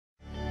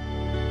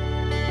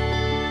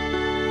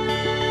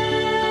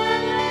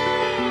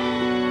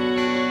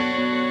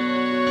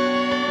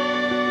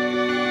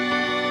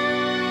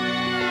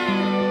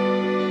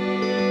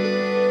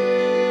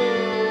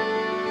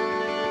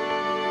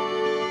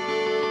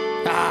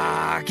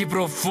que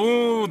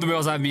profundo,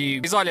 meus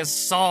amigos. Olha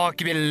só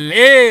que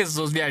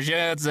beleza, os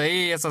viajantes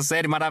aí, essa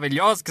série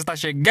maravilhosa que está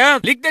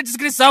chegando. Link na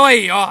descrição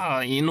aí,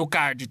 ó, e no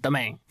card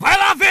também. Vai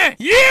lá ver!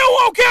 E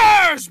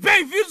Walkers,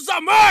 bem-vindos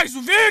a mais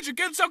um vídeo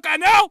aqui do seu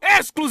canal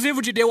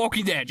exclusivo de The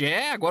Walking Dead.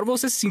 Agora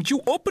você se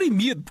sentiu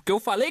oprimido, porque eu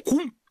falei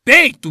com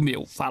peito,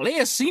 meu. Falei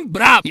assim,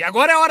 brabo. E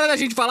agora é hora da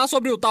gente falar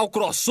sobre o tal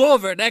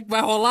crossover, né, que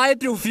vai rolar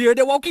entre o Fear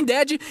the Walking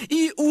Dead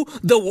e o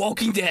The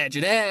Walking Dead,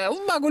 né?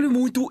 Um bagulho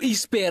muito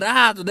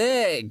esperado,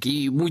 né,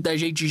 que muita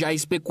gente já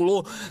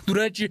especulou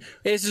durante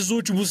esses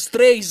últimos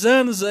 3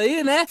 anos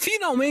aí, né?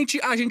 Finalmente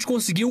a gente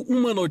conseguiu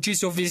uma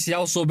notícia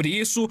oficial sobre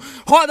isso.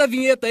 Roda a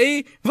vinheta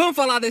aí, vamos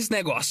falar desse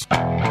negócio.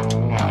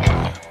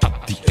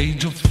 At the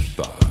age of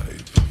 5,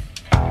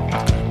 I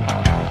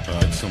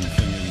had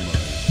something in mind.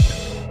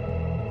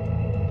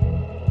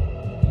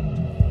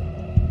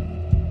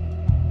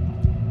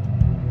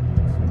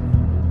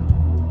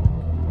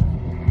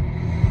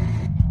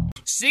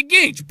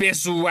 Seguinte,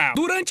 pessoal,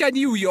 durante a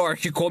New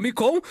York Comic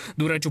Con,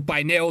 durante o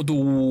painel do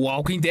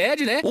Walking Dead,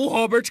 né, o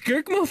Robert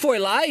Kirkman foi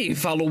lá e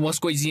falou umas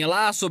coisinhas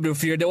lá sobre o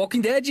Fear the Walking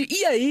Dead,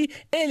 e aí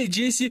ele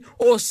disse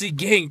o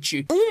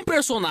seguinte: um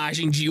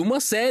personagem de uma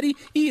série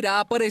irá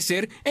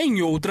aparecer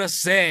em outra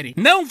série.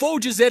 Não vou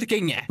dizer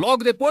quem é.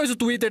 Logo depois o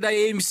Twitter da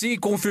AMC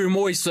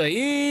confirmou isso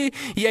aí,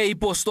 e aí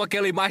postou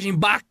aquela imagem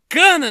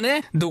bacana,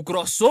 né, do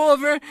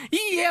crossover,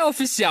 e é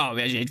oficial,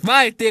 minha gente.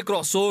 Vai ter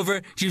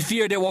crossover de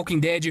Fear the Walking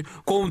Dead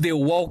com The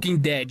Walking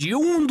Dead. E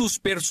um dos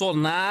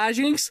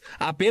personagens,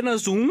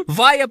 apenas um,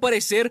 vai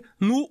aparecer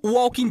no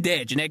Walking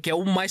Dead, né, que é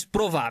o mais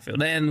provável,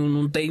 né,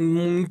 não tem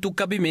muito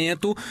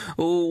cabimento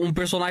um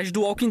personagem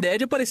do Walking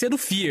Dead aparecer no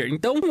Fear.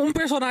 Então, um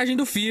personagem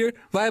do Fear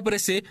vai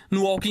aparecer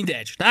no Walking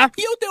Dead, tá?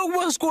 E eu tenho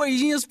algumas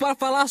coisinhas para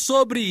falar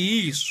sobre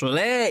isso,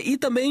 né, e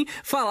também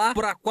falar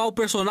para qual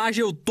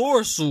personagem eu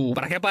torço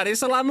para que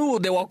apareça lá no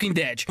The Walking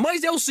Dead.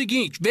 Mas é o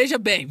seguinte, veja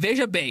bem,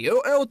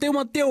 eu tenho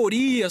uma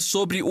teoria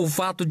sobre o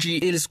fato de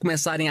eles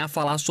começarem a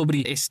falar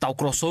sobre esse tal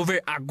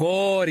crossover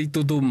agora e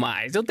tudo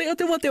mais. Eu tenho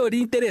uma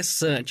teoria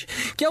interessante,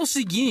 que é o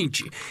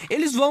seguinte: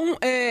 eles vão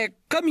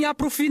caminhar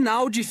pro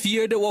final de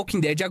Fear the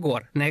Walking Dead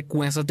agora, né,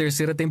 com essa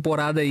terceira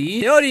temporada aí.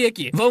 Teoria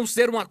aqui, vamos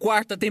ter uma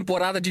 4ª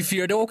temporada de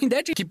Fear the Walking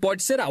Dead, que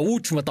pode ser a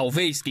última,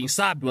 talvez, quem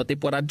sabe, uma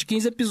temporada de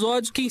 15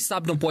 episódios, quem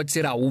sabe não pode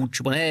ser a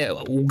última, né,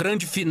 o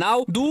grande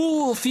final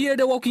do Fear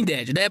the Walking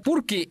Dead, né.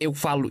 Por que eu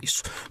falo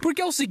isso? Porque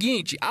é o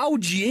seguinte, a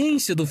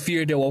audiência do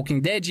Fear the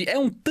Walking Dead é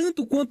um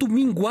tanto quanto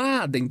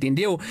minguada,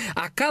 entendeu?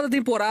 A cada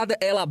temporada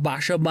ela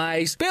baixa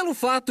mais, pelo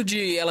fato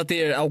de ela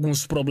ter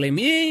alguns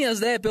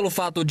probleminhas, né, pelo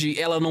fato de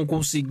ela não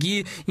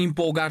conseguir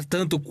empolgar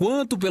tanto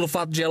quanto, pelo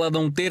fato de ela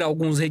não ter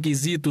alguns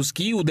requisitos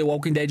que o The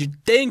Walking Dead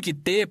tem que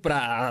ter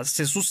pra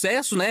ser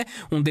sucesso, né?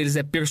 Um deles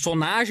é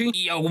personagem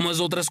e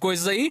algumas outras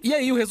coisas aí. E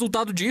aí o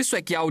resultado disso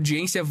é que a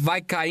audiência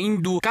vai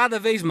caindo cada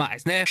vez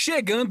mais, né?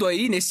 Chegando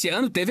aí nesse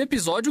ano, teve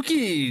episódio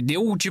que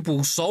deu,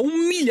 tipo, só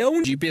 1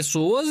 milhão de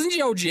pessoas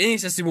de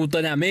audiência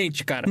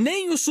simultaneamente, cara.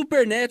 Nem o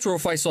Supernatural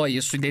faz só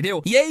isso,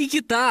 entendeu? E aí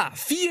que tá,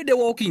 Fear the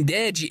Walking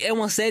Dead é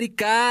uma série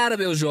cara,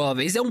 meus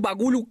jovens. É um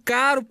bagulho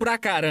caro pra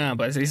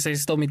caramba. Vocês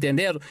estão me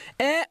entendendo?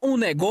 É um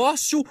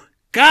negócio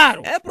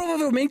caro. É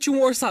provavelmente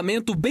um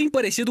orçamento bem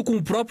parecido com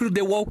o próprio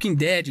The Walking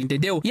Dead,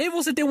 entendeu? E aí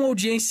você tem uma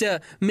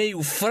audiência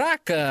meio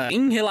fraca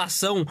em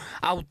relação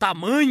ao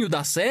tamanho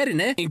da série,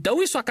 né?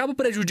 Então isso acaba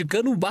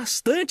prejudicando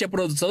bastante a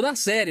produção da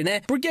série,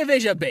 né? Porque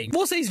veja bem,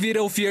 vocês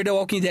viram o Fear the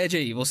Walking Dead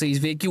aí, vocês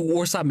veem que o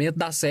orçamento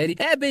da série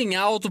é bem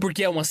alto,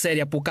 porque é uma série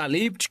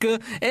apocalíptica,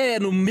 é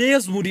no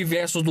mesmo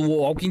universo do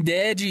Walking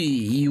Dead,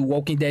 e o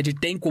Walking Dead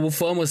tem como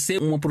fama ser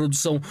uma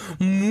produção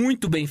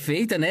muito bem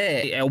feita,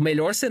 né? É o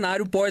melhor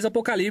cenário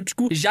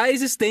pós-apocalíptico já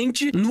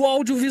existente no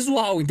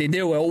audiovisual,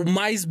 entendeu? É o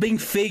mais bem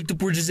feito,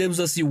 por dizermos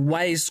assim, o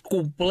mais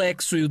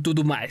complexo e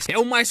tudo mais. É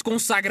o mais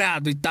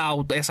consagrado e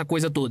tal, essa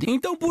coisa toda.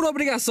 Então, por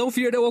obrigação,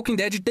 Fear the Walking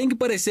Dead tem que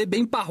parecer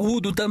bem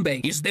parrudo também.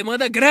 Isso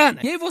demanda grana.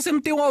 E aí você não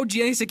tem uma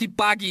audiência que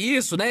pague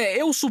isso, né?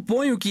 Eu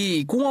suponho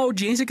que com a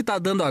audiência que tá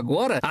dando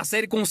agora, a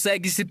série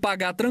consegue se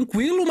pagar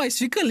tranquilo, mas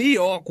fica ali,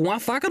 ó, com a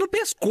faca no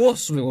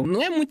pescoço, meu.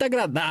 Não é muito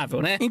agradável,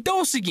 né? Então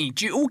é o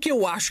seguinte, o que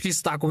eu acho que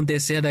está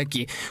acontecendo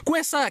aqui? Com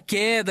essa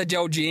queda de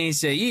audiência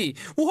aí,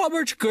 o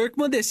Robert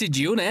Kirkman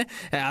decidiu, né,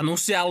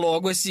 anunciar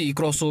logo esse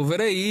crossover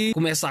aí,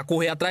 começar a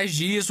correr atrás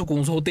disso com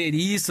os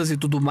roteiristas e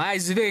tudo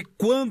mais, e ver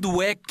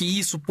quando é que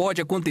isso pode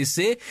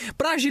acontecer,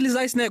 pra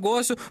agilizar esse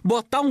negócio,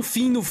 botar um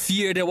fim no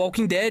Fear the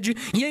Walking Dead,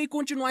 e aí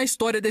continuar a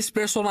história desse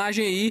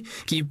personagem aí,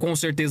 que com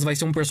certeza vai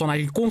ser um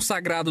personagem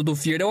consagrado do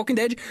Fear the Walking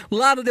Dead,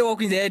 lá do The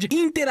Walking Dead,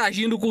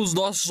 interagindo com os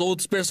nossos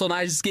outros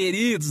personagens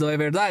queridos, não é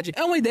verdade?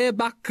 É uma ideia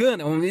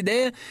bacana, uma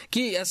ideia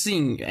que,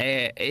 assim,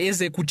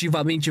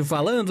 executivamente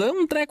falando, ligado?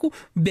 É um treco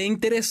bem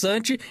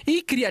interessante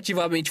e,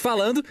 criativamente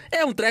falando,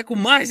 é um treco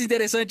mais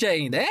interessante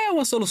ainda. É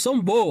uma solução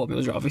boa,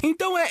 meus jovens.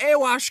 Então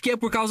eu acho que é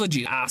por causa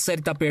disso. A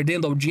série tá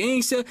perdendo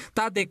audiência,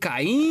 tá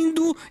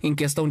decaindo em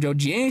questão de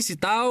audiência e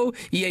tal,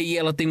 e aí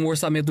ela tem um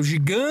orçamento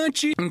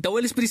gigante, então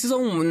eles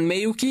precisam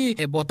meio que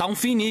botar um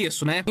fim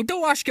nisso, né? Então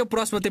eu acho que a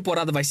próxima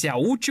temporada vai ser a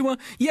última,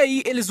 e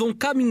aí eles vão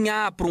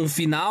caminhar pra um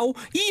final,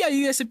 e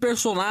aí esse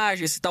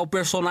tal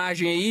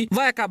personagem aí,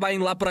 vai acabar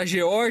indo lá pra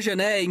Geórgia,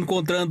 né?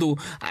 Encontrando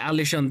a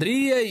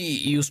Alexandria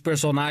e os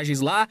personagens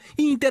lá,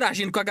 e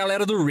interagindo com a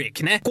galera do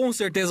Rick, né? Com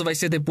certeza vai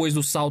ser depois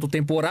do salto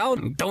temporal,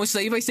 então isso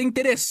aí vai ser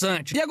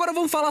interessante. E agora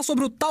vamos falar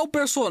sobre o tal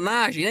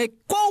personagem, né?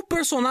 Qual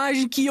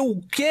personagem que eu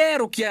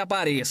quero que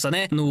apareça,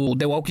 né? No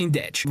The Walking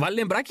Dead. Vale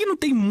lembrar que não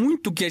tem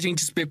muito que a gente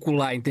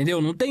especular,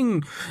 entendeu? Não tem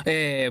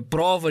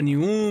prova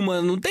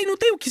nenhuma, não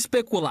tem o que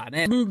especular,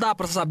 né? Não dá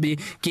pra saber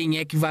quem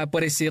é que vai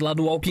aparecer lá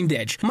no Walking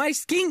Dead.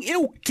 Mas quem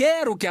eu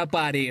quero que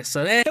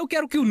apareça, né? Eu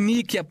quero que o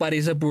Nick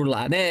apareça por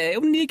lá, né?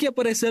 O Nick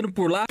aparecendo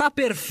por lá tá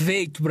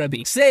perfeito pra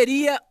mim.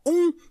 Seria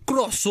um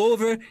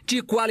crossover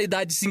de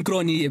qualidade e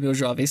sincronia, meus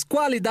jovens.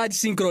 Qualidade e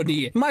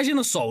sincronia.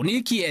 Imagina só, o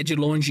Nick é de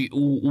longe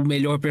o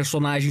melhor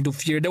personagem do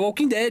Fear the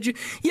Walking Dead,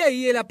 e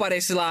aí ele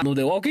aparece lá no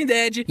The Walking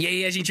Dead, e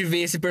aí a gente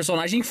vê esse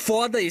personagem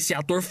foda, esse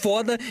ator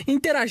foda,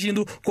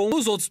 interagindo com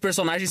os outros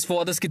personagens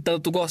fodas que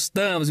tanto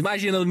gostamos.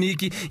 Imagina o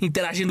Nick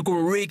interagindo com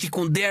o Rick,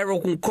 com o Daryl,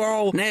 com o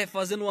Carl, né?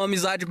 Fazendo uma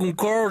amizade com o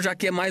Carl, já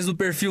que é mais do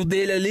perfil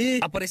dele ali,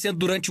 aparecendo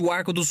durante o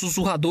arco dos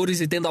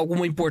sussurradores e tendo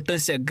alguma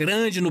importância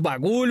grande no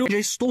bagulho. Já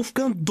estou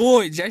ficando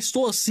doido, já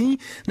estou assim,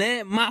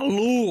 né?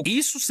 Maluco.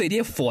 Isso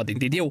seria foda,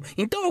 entendeu?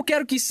 Então eu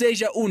quero que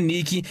seja o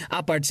Nick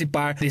a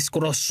participar desse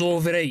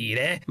crossover aí,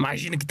 né?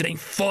 Imagina que trem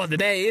foda,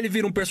 né? Ele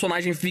vira um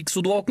personagem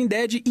fixo do Walking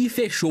Dead e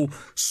fechou.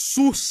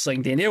 Sussa,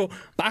 entendeu?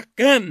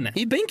 Bacana.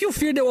 E bem que o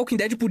Fear the Walking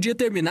Dead podia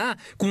terminar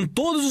com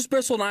todos os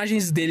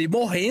personagens dele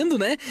morrendo,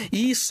 né?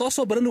 E só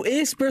sobrando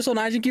esse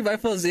personagem que vai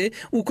fazer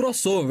o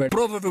crossover.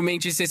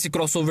 Provavelmente, se esse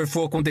crossover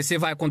for acontecer,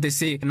 vai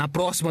acontecer na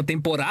próxima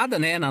temporada,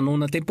 né? Na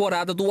 9ª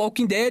temporada do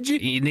Walking Dead.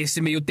 E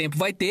nesse meio tempo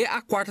vai ter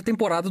a 4ª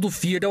temporada do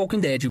Fear the Walking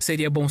Dead.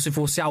 Seria bom se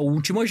fosse a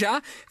última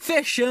já,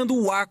 fechando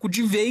o arco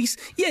de vez.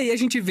 E aí a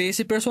gente vê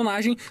esse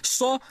personagem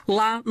só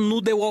lá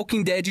no The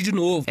Walking Dead de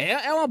novo.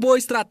 É uma boa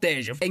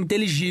estratégia. É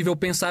inteligível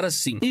pensar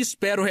assim. E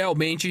espero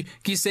realmente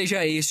que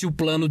seja esse o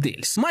plano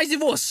deles. Mas e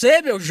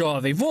você, meu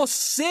jovem?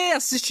 Você,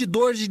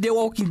 assistidor de The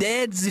Walking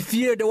Dead e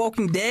Fear the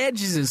Walking Dead,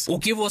 o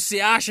que você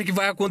acha que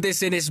vai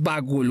acontecer nesse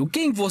bagulho?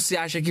 Quem você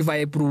acha que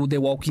vai pro The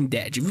Walking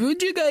Dead?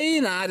 Diga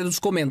aí na área dos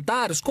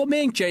comentários,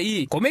 comente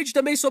aí. Comente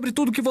também sobre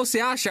tudo que você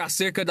acha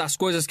acerca das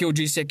coisas que eu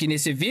disse aqui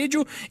nesse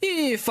vídeo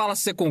e fala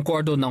se você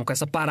concorda ou não com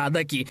essa parada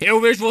aqui. Eu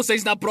vejo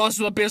vocês na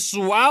próxima,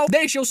 pessoal.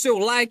 Deixa o seu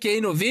like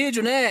aí no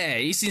vídeo,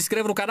 né? E se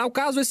inscreva no canal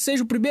caso esse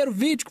seja o primeiro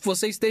vídeo que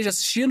você esteja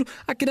assistindo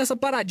aqui nessa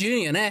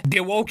paradinha, né?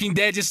 The Walking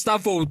Dead está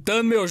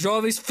voltando, meus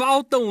jovens.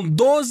 Faltam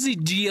 12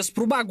 dias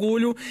pro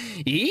bagulho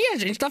e a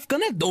gente tá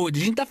ficando doido. A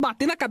gente tá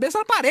batendo a cabeça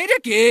na parede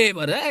aqui,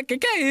 mano.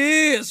 Que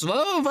é isso?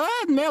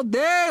 Meu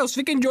Deus,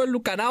 fiquem de olho no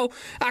canal.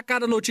 A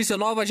cada notícia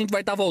nova a gente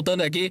vai estar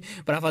voltando aqui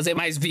pra fazer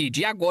mais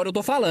vídeo. E agora eu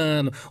tô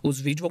falando, os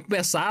vídeos vão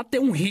começar a ter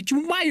um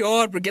ritmo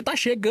maior, porque tá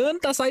chegando,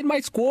 tá saindo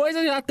mais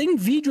coisa, já tem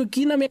vídeo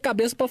aqui na minha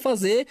cabeça pra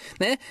fazer,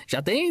 né?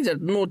 Já tem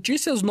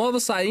notícias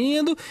novas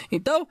saindo.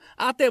 Então,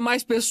 até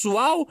mais,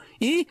 pessoal,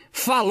 e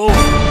falou!